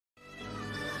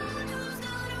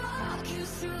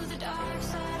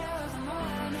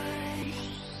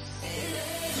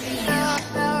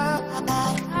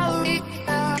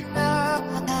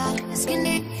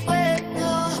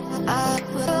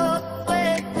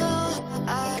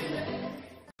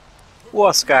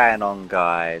What's going on,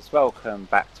 guys? Welcome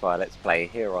back to our Let's Play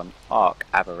here on Ark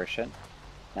Aberration.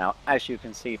 Now, as you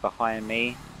can see behind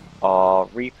me, our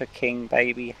Reaper King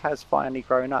baby has finally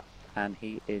grown up and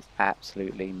he is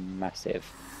absolutely massive.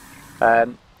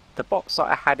 The box that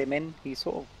I had him in, he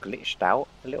sort of glitched out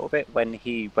a little bit when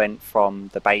he went from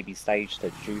the baby stage to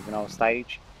the juvenile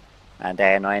stage, and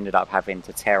then I ended up having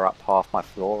to tear up half my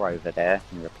floor over there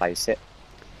and replace it.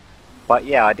 But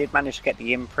yeah, I did manage to get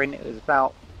the imprint. It was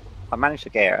about, I managed to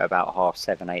get it at about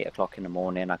 7:30, 8 o'clock in the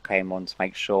morning. I came on to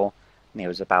make sure, and it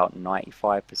was about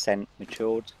 95%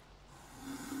 matured.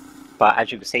 But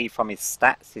as you can see from his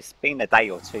stats, it's been a day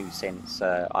or two since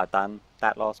I done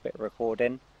that last bit of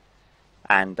recording.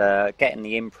 And getting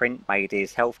the imprint made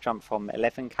his health jump from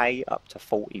 11k up to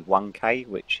 41k,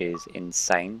 which is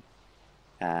insane.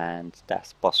 And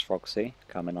that's Boss Frogsy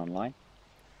coming online.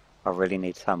 I really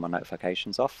need to turn my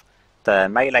notifications off. The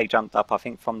melee jumped up, I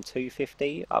think, from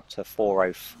 250 up to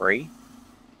 403.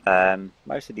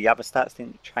 Most of the other stats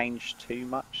didn't change too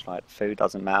much, like food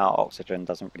doesn't matter, oxygen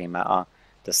doesn't really matter.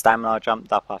 The stamina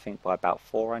jumped up, I think, by about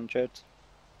 400.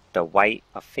 The weight,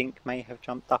 I think, may have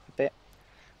jumped up a bit.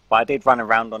 But I did run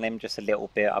around on him just a little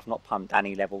bit. I've not pumped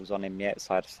any levels on him yet,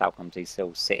 so that's how comes he's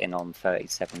still sitting on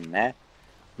 37 there.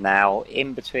 Now,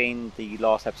 in between the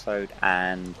last episode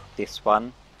and this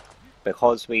one,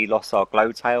 because we lost our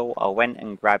glowtail, I went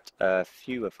and grabbed a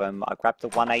few of them. I grabbed the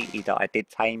 180 that I did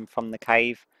tame from the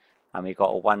cave, and we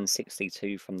got a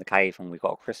 162 from the cave, and we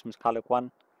got a Christmas coloured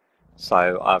one.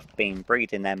 So I've been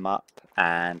breeding them up,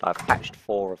 and I've hatched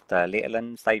 4 of the little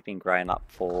ones. They've been growing up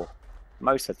for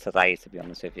most of today, to be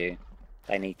honest with you.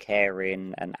 They need care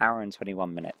in an hour and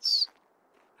 21 minutes.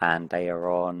 And they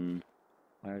are on,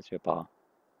 where is your bar?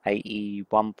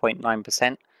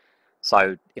 81.9%.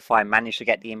 So if I manage to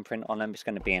get the imprint on them, it's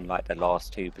going to be in like the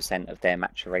last 2% of their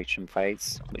maturation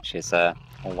phase, which is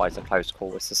always a close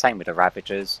call. It's the same with the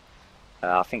Ravagers.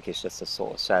 I think it's just the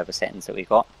sort of server settings that we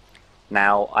got.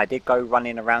 Now, I did go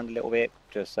running around a little bit,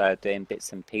 just doing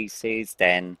bits and pieces.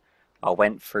 Then I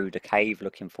went through the cave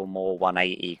looking for more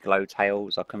 180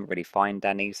 glowtails. I couldn't really find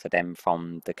any, so then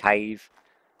from the cave,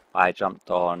 I jumped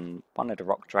on one of the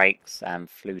rock drakes and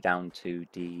flew down to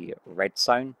the red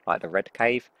zone, like the red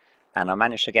cave. And I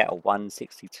managed to get a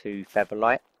 162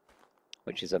 Featherlight,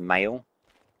 which is a male.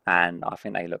 And I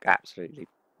think they look absolutely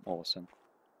awesome.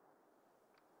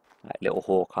 Like little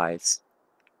Hawkeyes.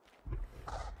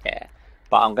 Yeah.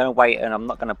 But I'm going to wait, and I'm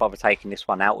not going to bother taking this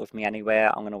one out with me anywhere.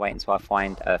 I'm going to wait until I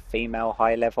find a female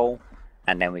high level,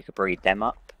 and then we could breed them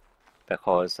up.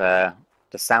 Because the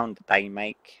sound that they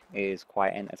make is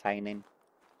quite entertaining.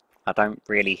 I don't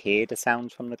really hear the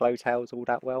sounds from the glowtails all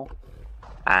that well.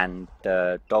 And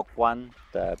the dog one,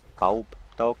 the bulb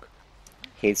dog,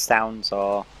 his sounds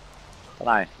are, I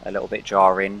don't know, a little bit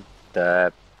jarring.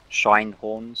 The shine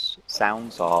horns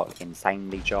sounds are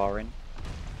insanely jarring.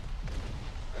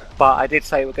 But I did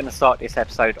say we're going to start this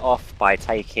episode off by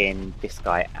taking this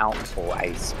guy out for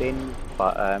a spin.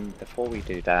 But before we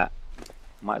do that,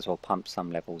 might as well pump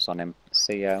some levels on him.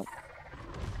 See,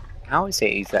 how is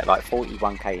it he's at like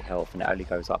 41k health and it only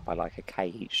goes up by like a k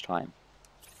each time?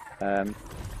 Let's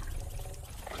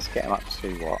get him up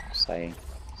to what, say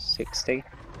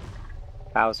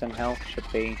 60,000 health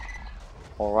should be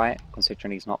alright,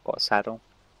 considering he's not got a saddle.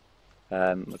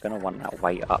 We're going to want that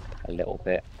weight up a little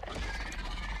bit.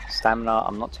 Stamina,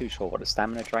 I'm not too sure what the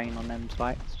stamina drain on them's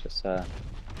like. It's just a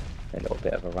little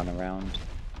bit of a run around.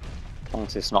 As long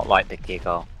as it's not like the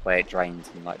Giga, where it drains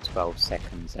in like 12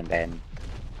 seconds and then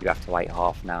you have to wait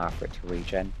half an hour for it to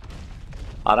regen.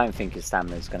 I don't think his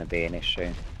stamina is going to be an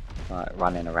issue. Like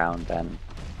running around, and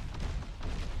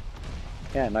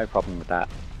yeah, no problem with that.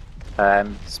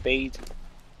 Speed,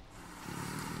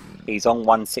 he's on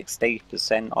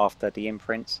 160% after the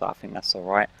imprint, so I think that's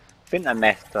alright. I think the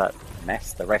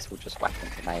rest will just whack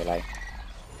into melee.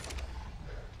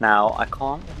 Now, I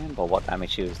can't remember what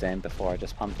damage he was doing before I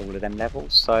just pumped all of them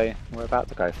levels, so we're about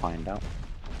to go find out.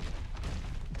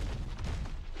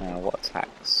 Now, what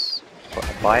attacks? Got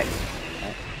a bite.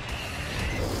 Okay.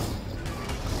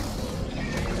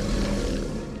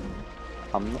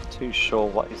 I'm not too sure,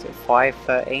 what is it,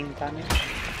 513 damage?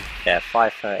 Yeah,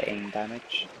 513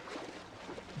 damage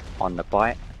on the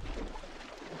bite.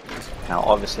 Now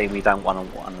obviously we don't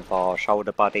want one of our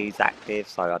shoulder buddies active,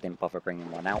 so I didn't bother bringing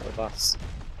one out with us.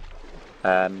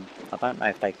 I don't know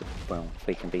if they could, well, if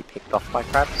we can be picked off by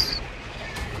crabs.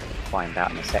 Find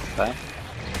out in a sec though.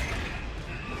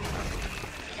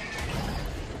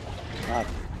 No.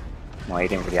 Well, he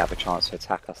didn't really have a chance to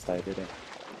attack us though, did he?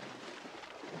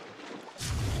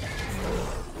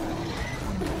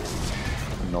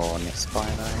 Nor on this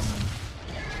Spino.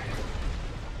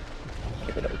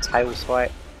 Give it a little tail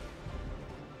swipe.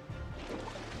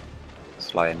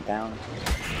 Slow him down.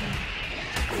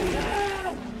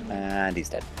 And he's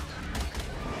dead.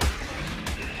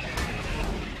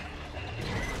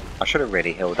 I should have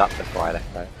really healed up before I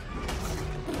left though.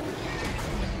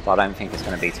 But I don't think it's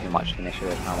going to be too much of an issue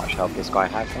with how much health this guy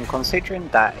has. And considering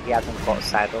that he hasn't got a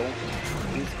saddle,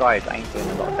 these guys ain't doing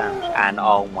a lot of damage. And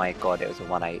oh my god, it was a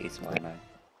 180 Spino.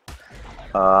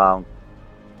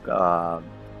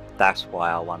 That's why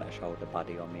I want a shoulder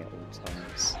buddy on me at all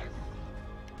times.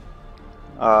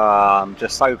 I'm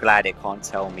just so glad it can't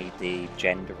tell me the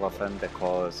gender of them,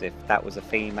 because if that was a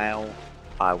female,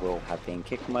 I will have been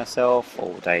kicking myself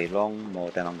all day long,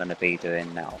 more than I'm going to be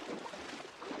doing now.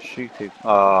 Stupid.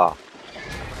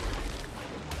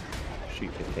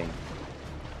 Stupid thing.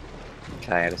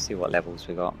 Okay, let's see what levels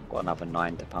we got. Got another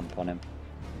 9 to pump on him.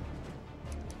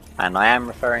 And I am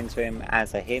referring to him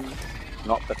as a him,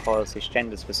 not because it's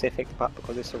gender specific, but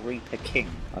because it's a Reaper King.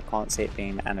 I can't see it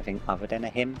being anything other than a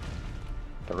him.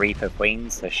 The Reaper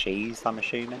Queens, the she's, I'm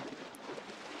assuming.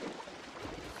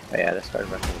 But yeah, let's go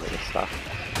wreck all of this stuff.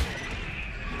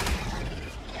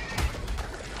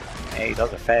 Yeah, he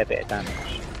does a fair bit of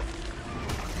damage.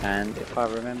 And if I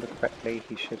remember correctly,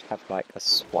 he should have like a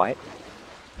swipe.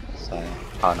 So,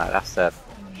 oh no, that's the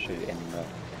shooting the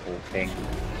ball thing.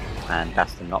 And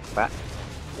that's the knockback.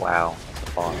 Wow, that's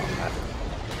a far knockback.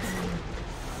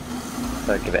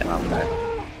 So give it another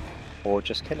go. Or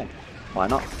just kill him. Why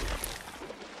not?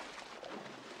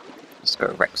 Let's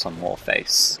go wreck some more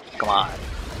face. Come on.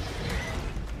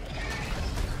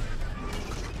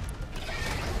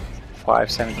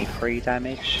 573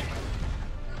 damage.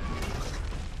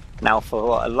 Now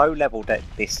for a low level that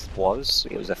this was,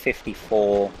 it was a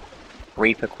 54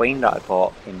 Reaper Queen that I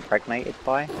got impregnated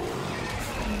by.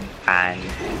 And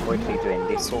quickly doing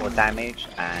this sort of damage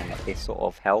and this sort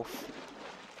of health,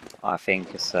 I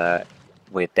think it's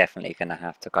we're definitely going to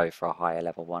have to go for a higher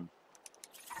level one.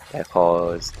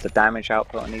 Because the damage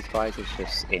output on these guys is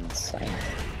just insane.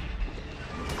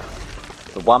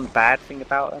 The one bad thing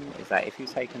about them is that if you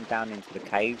take them down into the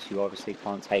caves, you obviously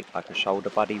can't take like a shoulder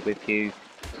buddy with you.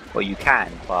 Well, you can,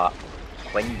 but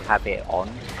when you have it on,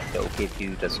 it will give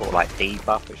you the sort of like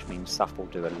debuff, which means stuff will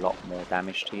do a lot more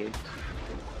damage to you.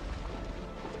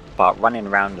 But running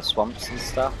around the swamps and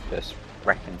stuff, just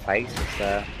wrecking face,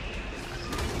 is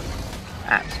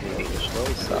absolutely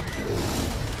destroys stuff.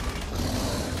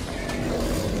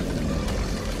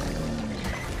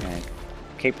 Yeah,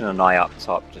 keeping an eye up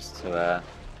top just to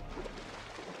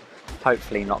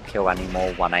hopefully not kill any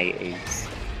more 180s.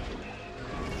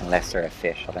 Unless they're a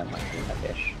fish, I don't like being a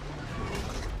fish.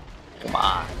 Come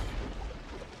on.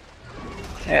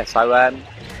 Yeah, so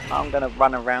I'm going to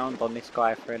run around on this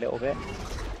guy for a little bit.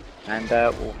 And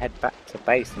we'll head back to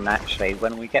base, and actually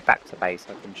when we get back to base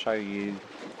I can show you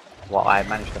what I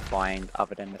managed to find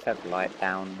other than the featherlight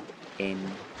down in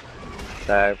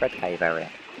the red cave area.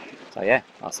 So yeah,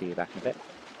 I'll see you back in a bit.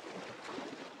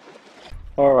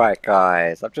 Alright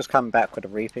guys, I've just come back with the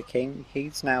Reaper King.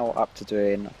 He's now up to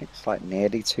doing, I think it's like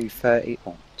nearly 230,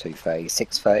 or 230,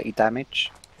 630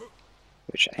 damage,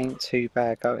 which ain't too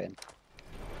bad going.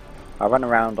 I run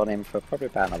around on him for probably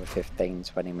about another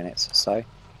 15-20 minutes or so.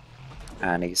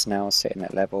 And he's now sitting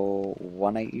at level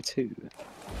 182.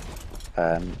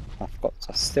 I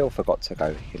still forgot to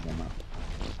go heal him up.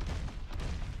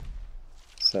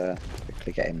 So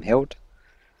quickly get him healed.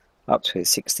 Up to his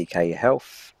 60k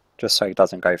health, just so he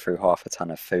doesn't go through half a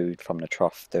ton of food from the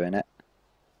trough doing it.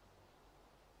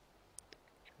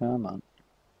 Come on.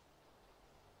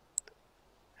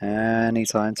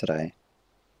 Anytime today.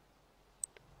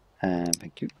 And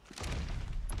thank you.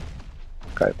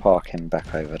 Go park him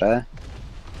back over there.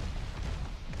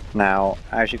 Now,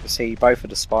 as you can see, both of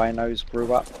the Spinos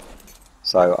grew up,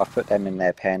 so I've put them in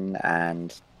their pen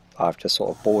and I've just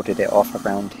sort of boarded it off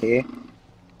around here.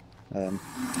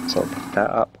 Sort of pick that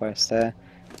up where it's there,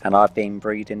 and I've been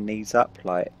breeding these up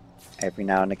like every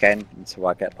now and again until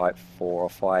I get like 4 or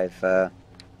 5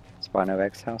 Spino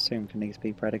eggs. How soon can these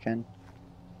be bred again?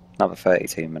 Another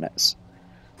 32 minutes.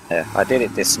 Yeah, I did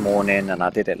it this morning and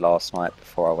I did it last night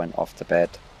before I went off to bed.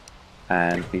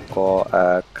 And we've got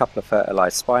a couple of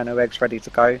fertilised Spino eggs ready to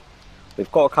go.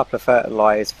 We've got a couple of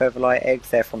fertilised featherlight eggs.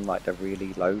 They're from like the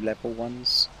really low level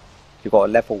ones. We've got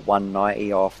a level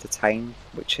 190 after Tame,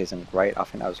 which isn't great. I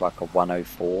think that was like a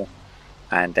 104.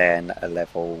 And then a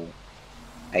level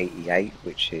 88,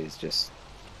 which is just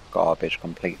garbage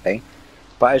completely.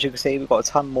 But as you can see, we've got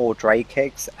a ton more Drake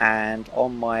eggs, and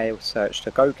on my search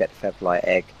to go get the Featherlight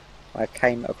egg, I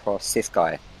came across this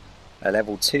guy, a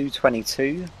level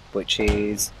 222, which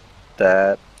is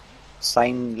the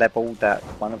same level that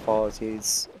one of ours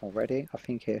is already. I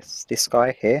think it's this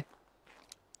guy here.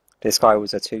 This guy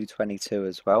was a 222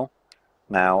 as well.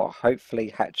 Now, hopefully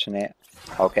hatching it,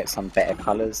 I'll get some better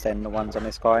colours than the ones on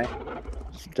this guy.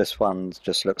 This one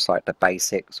just looks like the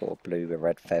basic sort of blue with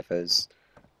red feathers.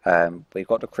 We've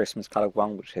got the Christmas coloured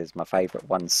one, which is my favourite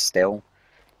one still.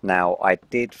 Now, I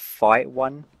did fight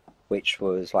one, which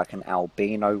was like an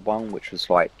albino one, which was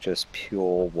like just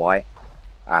pure white,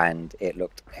 and it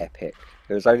looked epic.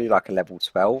 It was only like a level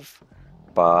 12,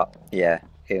 but yeah,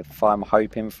 if I'm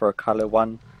hoping for a colour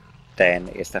one,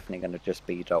 then it's definitely going to just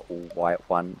be the all-white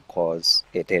one, because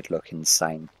it did look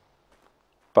insane.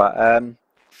 But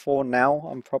for now,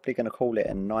 I'm probably going to call it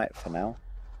a night for now.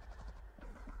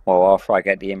 Well, after I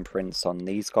get the imprints on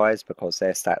these guys, because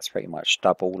their stats pretty much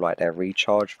double, like their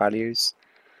recharge values.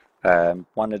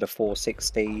 One of the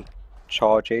 460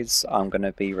 charges I'm going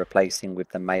to be replacing with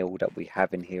the male that we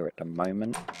have in here at the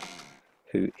moment,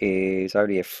 who is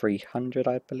only a 300,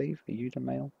 I believe. Are you the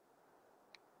male?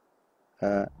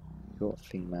 You're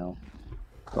female.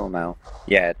 You're male.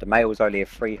 Yeah, the male is only a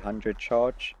 300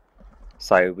 charge.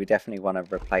 So we definitely want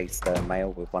to replace the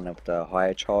male with one of the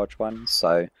higher charge ones.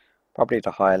 So probably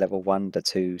the higher level one, the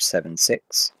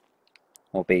 276.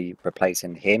 We'll be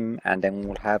replacing him, and then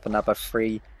we'll have another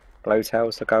 3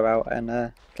 glowtails to go out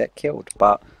and get killed.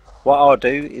 But what I'll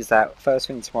do is that first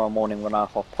thing tomorrow morning when I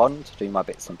hop on to do my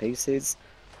bits and pieces,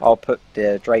 I'll put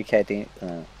the Drake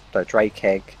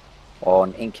egg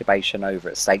on incubation over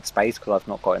at Steak Space, because I've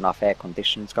not got enough air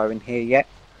conditions going here yet.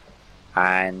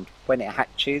 And when it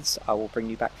hatches, I will bring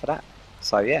you back for that.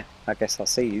 So yeah, I guess I'll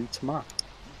see you tomorrow.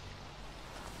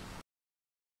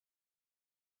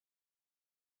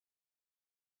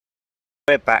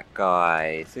 We're back,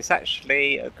 guys. It's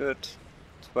actually a good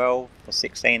 12 or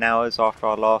 16 hours after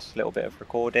our last little bit of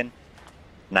recording.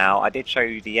 Now, I did show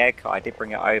you the egg. I did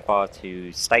bring it over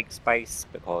to Steak Space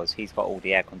because he's got all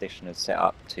the air conditioners set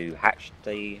up to hatch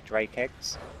the Drake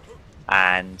eggs.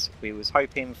 And we was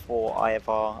hoping for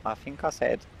either, I think I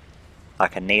said,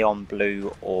 like a neon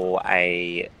blue or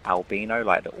a albino,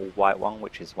 like the all white one,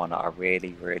 which is one that I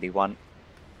really, really want.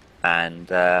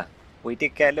 And we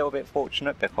did get a little bit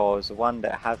fortunate, because the one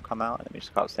that has come out, let me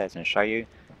just go upstairs and show you,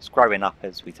 it's growing up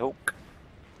as we talk.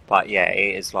 But yeah,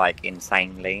 it is like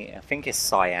insanely, I think it's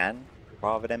cyan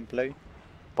rather than blue,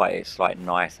 but it's like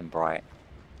nice and bright,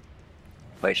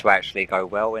 which will actually go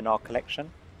well in our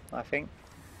collection, I think.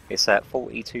 It's at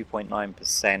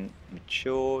 42.9%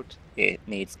 matured. It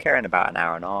needs caring about an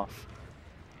hour and a half.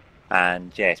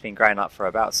 And yeah, it's been growing up for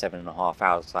about 7.5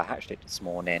 hours. So I hatched it this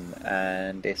morning,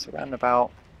 and it's around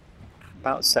about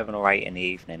 7 or 8 in the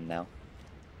evening now.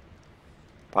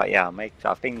 But yeah,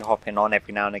 I've been hopping on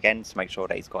every now and again to make sure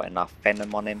that he's got enough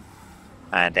venom on him.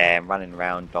 And running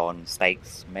around on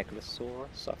Steak's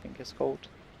Megalosaurus, I think it's called.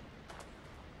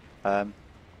 I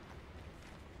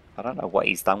don't know what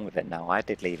he's done with it now. I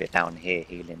did leave it down here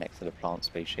healing next to the plant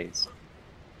species.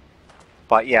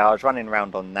 But yeah, I was running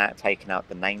around on that, taking out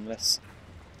the nameless.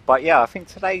 But yeah, I think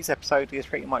today's episode is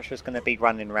pretty much just going to be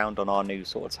running around on our new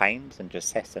sort of tames and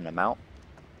just testing them out.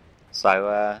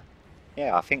 So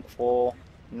yeah, I think for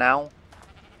now,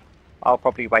 I'll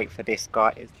probably wait for this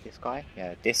guy. Is this guy?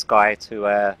 Yeah, this guy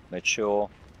to mature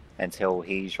until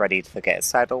he's ready to get a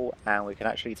saddle, and we can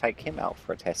actually take him out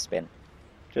for a test spin.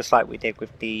 Just like we did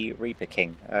with the Reaper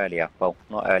King earlier. Well,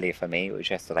 not earlier for me, it was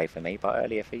yesterday for me, but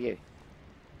earlier for you.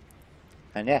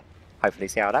 And yeah, hopefully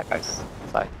see how that goes.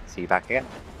 So, see you back again.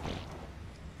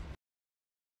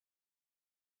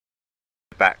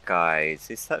 Back, guys.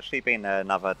 It's actually been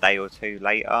another day or two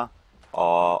later.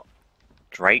 Our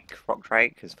rock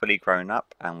drake, has fully grown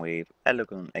up, and we've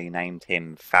elegantly named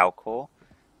him Falcor.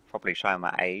 Probably showing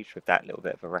my age with that little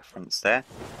bit of a reference there.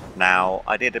 Now,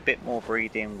 I did a bit more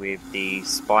breeding with the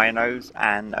Spinos,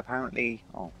 and apparently,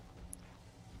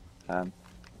 I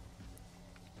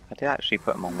did actually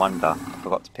put them on Wonder. I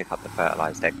forgot to pick up the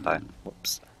fertilised egg though.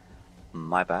 Whoops,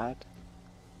 my bad.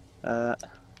 That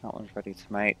one's ready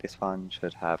to mate. This one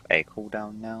should have a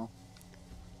cooldown now.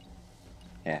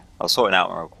 Yeah, I was sorting out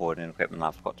my recording equipment and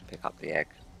I forgot to pick up the egg.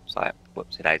 So,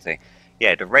 whoopsie daisy.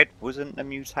 Yeah, the red wasn't a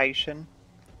mutation.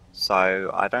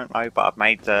 So, I don't know, but I've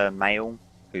made the male,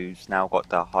 who's now got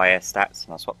the higher stats,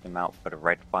 and I swapped him out for the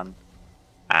red one.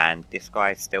 And this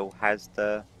guy still has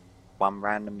the one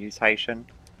random mutation.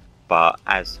 But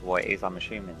as to what it is, I'm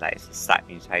assuming that it's a stat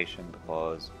mutation,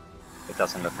 because it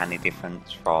doesn't look any different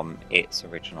from its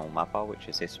original mother, which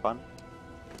is this one.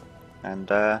 And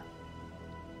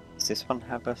this one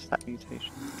have a stat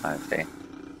mutation? Okay.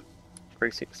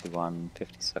 361,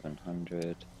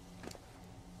 5700.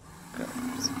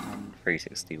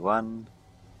 361.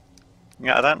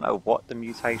 Yeah, I don't know what the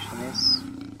mutation is.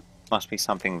 Must be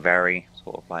something very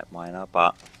sort of like minor,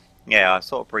 but yeah, I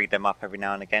sort of breed them up every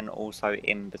now and again. Also,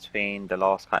 in between the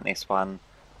last cut and this one,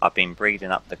 I've been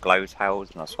breeding up the glow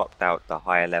tails, and I swapped out the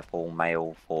higher level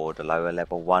male for the lower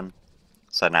level one.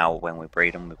 So now when we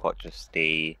breed them, we've got just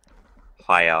the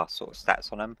higher sort of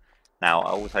stats on them. Now,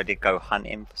 I also did go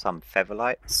hunting for some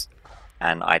featherlights,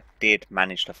 and I did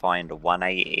manage to find a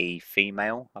 180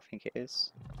 female, I think it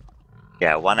is.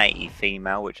 Yeah, 180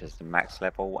 female, which is the max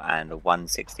level, and a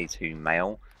 162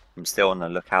 male. I'm still on the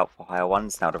lookout for higher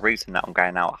ones. Now, the reason that I'm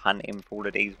going out hunting for all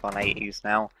of these 180s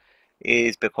now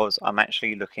is because I'm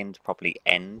actually looking to probably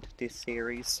end this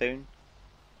series soon.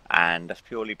 And that's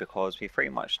purely because we've pretty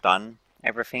much done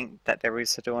everything that there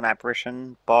is to do on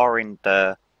Aberration, barring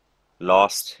the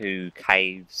last two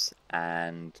caves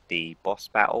and the boss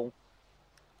battle.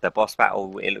 The boss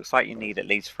battle, it looks like you need at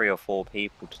least 3 or 4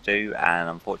 people to do, and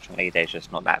unfortunately there's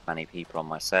just not that many people on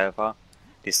my server.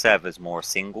 This server's more a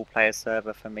single player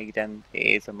server for me than it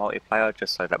is a multiplayer,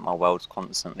 just so that my world's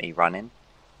constantly running.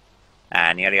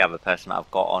 And the only other person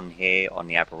I've got on here on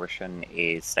the Aberration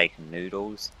is Steak and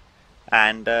Noodles.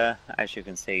 And as you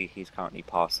can see, he's currently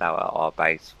passed out at our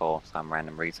base for some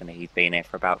random reason. He's been here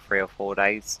for about 3 or 4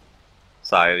 days.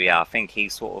 So yeah, I think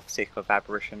he's sort of sick of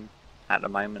Aberration at the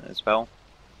moment as well.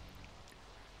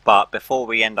 But before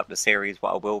we end up the series,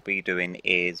 what I will be doing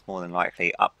is more than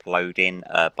likely uploading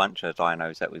a bunch of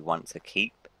dinos that we want to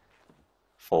keep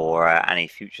for any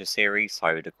future series.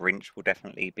 So the Grinch will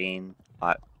definitely be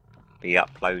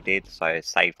uploaded, so it's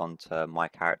saved onto my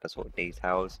character sort of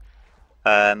details.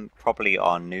 Probably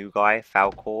our new guy,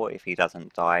 Falcor, if he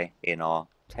doesn't die in our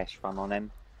test run on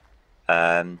him.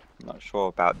 Not sure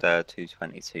about the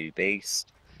 222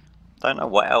 Beast. Don't know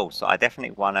what else. I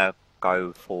definitely want to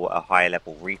go for a higher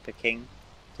level Reaper King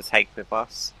to take with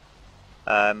us.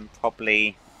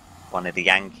 Probably one of the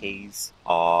Yankees.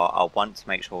 I want to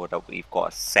make sure that we've got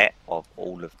a set of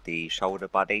all of the shoulder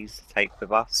buddies to take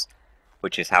with us,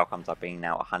 which is how comes I've been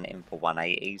out hunting for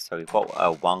 180. So we've got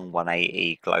a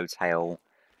 180 Glowtail,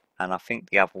 and I think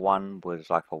the other one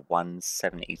was like a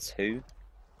 172.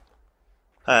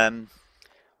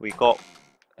 We got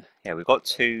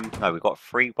 3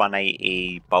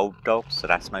 180 Bulb Dogs, so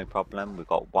that's no problem. We've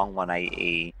got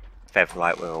 180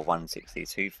 Featherlight with a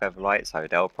 162 Featherlight, so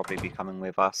they'll probably be coming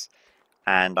with us.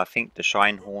 And I think the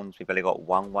Shinehorns, we've only got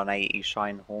 180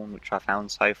 Shinehorn, which I found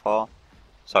so far.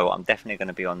 So I'm definitely going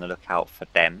to be on the lookout for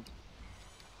them.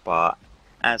 But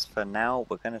as for now,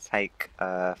 we're going to take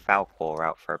Falcor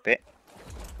out for a bit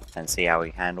and see how he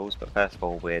handles. But first of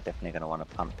all, we're definitely going to want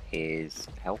to pump his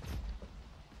health.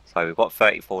 So we've got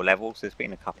 34 levels. It's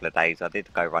been a couple of days. I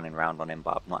did go running around on him,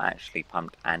 but I've not actually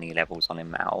pumped any levels on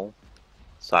him at all.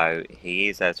 So he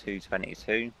is a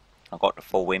 222. I've got the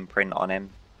full imprint on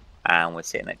him, and we're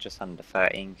sitting at just under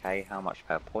 13k. How much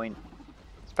per point?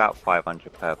 It's about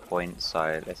 500 per point.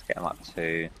 So let's get him up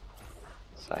to,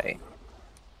 say,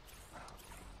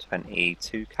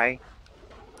 22k.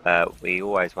 We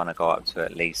always want to go up to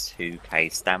at least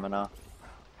 2k stamina.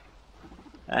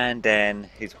 And then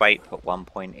his weight, put 1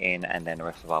 point in, and then the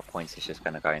rest of our points is just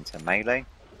going to go into melee.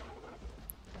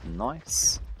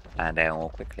 Nice. And then we'll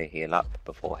quickly heal up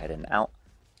before heading out.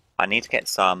 I need to get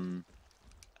some,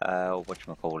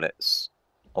 whatchamacallits,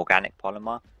 organic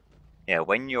polymer. Yeah,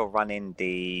 when you're running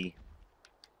the,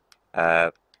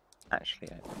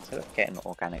 actually, instead of getting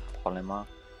organic polymer,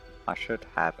 I should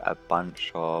have a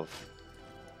bunch of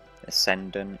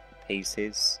ascendant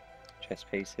pieces, chest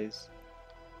pieces.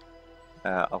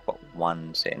 I've got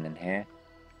 1 sitting in here.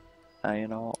 You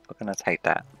know what, we're going to take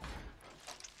that.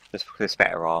 Just because it's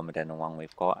better armor than the one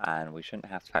we've got, and we shouldn't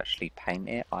have to actually paint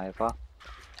it either.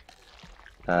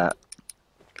 Get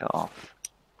off.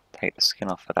 Take the skin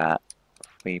off of that.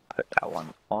 We put that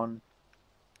one on.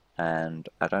 And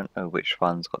I don't know which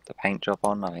one's got the paint job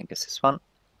on, I think it's this one.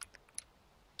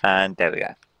 And there we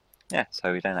go. Yeah,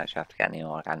 so we don't actually have to get any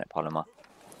organic polymer.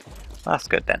 That's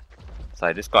good then.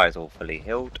 So this guy's all fully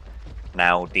healed.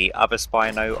 Now the other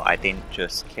Spino I didn't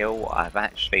just kill, I've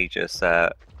actually just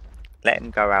let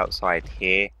him go outside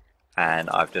here, and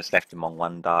I've just left him on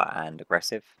Wonder and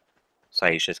Aggressive. So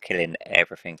he's just killing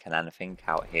everything and anything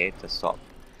out here to stop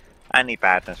any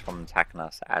badness from attacking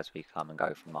us as we come and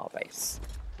go from our base.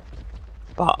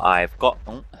 But I've got,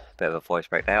 oh, bit of a voice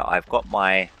break there, I've got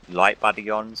my light buddy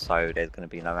on, so there's going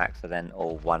to be no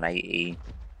accidental 180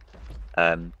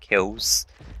 kills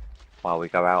while we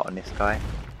go out on this guy.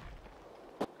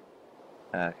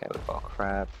 Okay, we've got a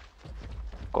crab.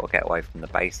 I've got to get away from the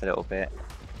base a little bit.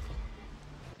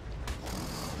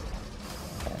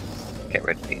 Get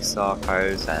rid of these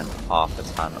Sarcos and half a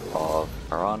ton of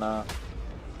Piranha.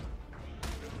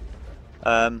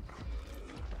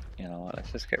 You know what,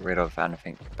 let's just get rid of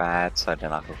anything bad so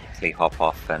then I can quickly hop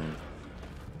off and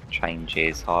change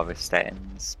his harvest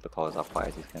settings, because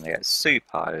otherwise he's going to get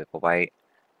super overweight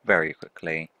very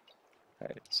quickly.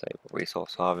 So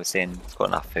resource harvesting, he's got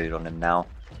enough food on him now.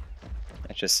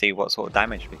 Let's just see what sort of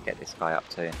damage we get this guy up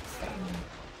to.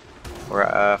 We're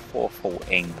at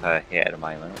 414 per hit at the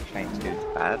moment, which ain't too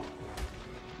bad. I'm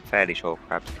fairly sure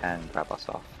crabs can grab us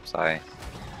off, so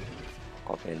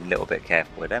got to be a little bit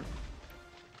careful with them.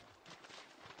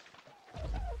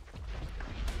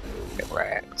 Get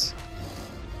wrecked.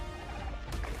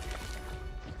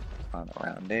 Run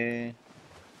around here.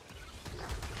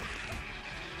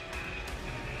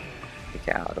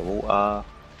 Get out of the water.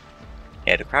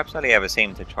 Yeah, the crabs only ever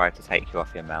seem to try to take you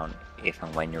off your mount if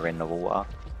and when you're in the water.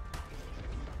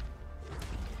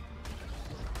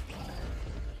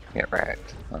 Get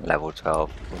wrecked. On level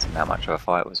 12, wasn't that much of a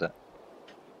fight, was it?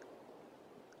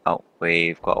 Oh,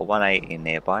 we've got a 180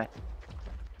 nearby.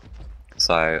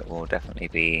 So we'll definitely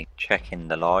be checking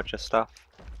the larger stuff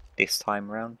this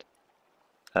time round.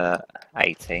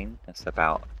 18, that's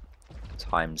about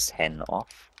times 10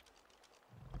 off.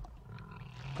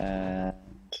 And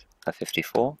a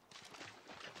 54.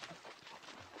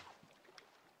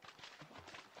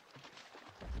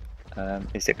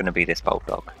 Is it going to be this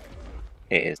bulldog?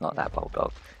 It is not that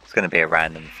bulldog. It's going to be a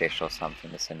random fish or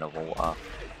something that's in the water,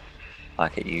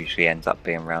 like it usually ends up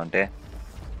being around here.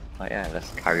 Oh yeah,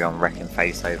 let's carry on wrecking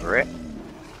face over it.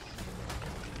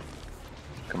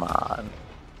 Come on.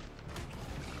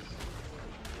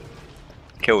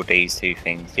 Kill these two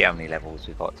things. See how many levels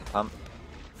we've got to pump.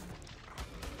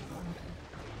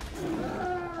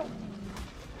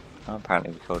 Oh,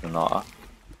 apparently we killed an otter.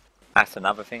 That's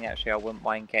another thing actually I wouldn't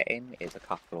mind getting, is a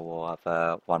couple of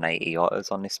other 180 otters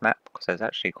on this map, because there's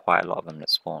actually quite a lot of them that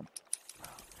spawn.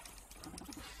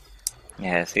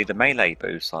 Yeah, see the melee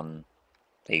boost on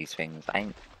these things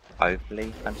ain't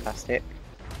overly fantastic.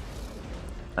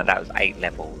 And that was 8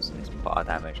 levels and it's put our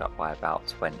damage up by about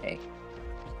 20.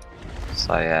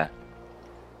 So yeah,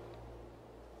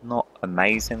 not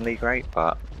amazingly great,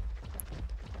 but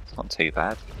it's not too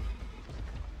bad.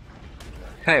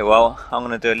 Okay, well, I'm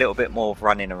going to do a little bit more of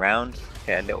running around,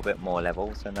 get a little bit more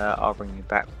levels, and I'll bring you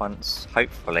back once,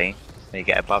 hopefully, we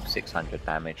get above 600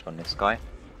 damage on this guy,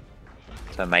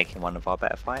 to make him one of our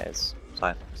better fighters.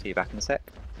 So, see you back in a sec.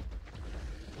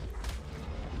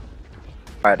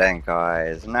 Right then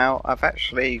guys, now I've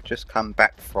actually just come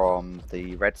back from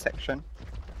the red section,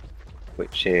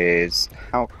 which is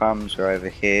how comes we're over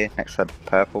here next to the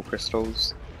purple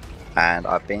crystals, and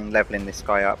I've been leveling this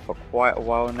guy up for quite a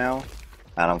while now.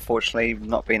 And unfortunately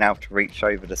not being able to reach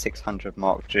over the 600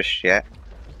 mark just yet.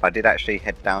 I did actually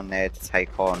head down there to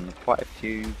take on quite a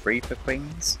few Reaper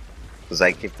Queens, because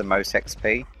they give the most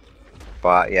XP.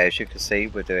 But yeah, as you can see,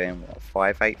 we're doing what,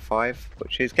 585,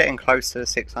 which is getting close to the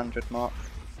 600 mark.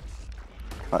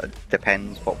 It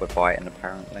depends what we're fighting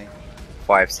apparently.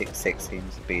 566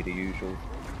 seems to be the usual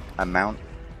amount.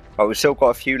 But we've still got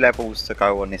a few levels to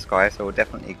go on this guy, so we'll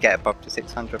definitely get above the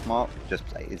 600 mark. Just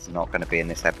it's not going to be in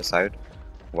this episode.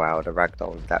 Wow, the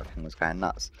ragdoll of that thing was going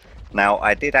nuts. Now,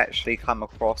 I did actually come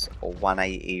across a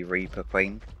 180 Reaper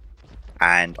Queen,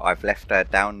 and I've left her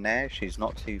down there. She's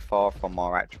not too far from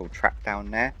our actual track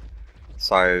down there.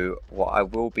 So what I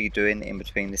will be doing in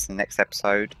between this and the next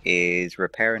episode is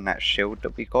repairing that shield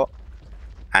that we got.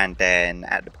 And then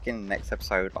at the beginning of the next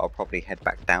episode, I'll probably head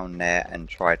back down there and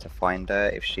try to find her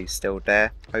if she's still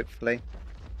there, hopefully.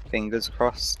 Fingers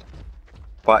crossed.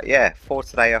 But yeah, for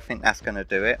today I think that's going to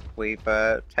do it. We've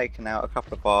taken out a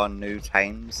couple of our new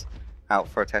tames out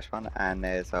for a test run, and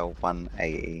there's a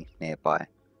 180 nearby.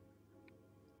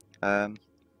 Well,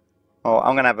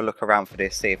 I'm going to have a look around for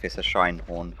this, see if it's a shine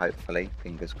horn, hopefully,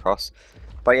 fingers crossed.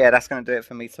 But yeah, that's going to do it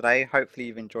for me today. Hopefully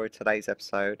you've enjoyed today's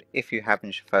episode. If you have and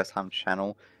it's your first time to the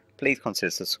channel, please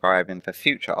consider subscribing for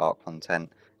future art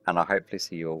content, and I'll hopefully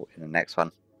see you all in the next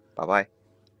one. Bye bye.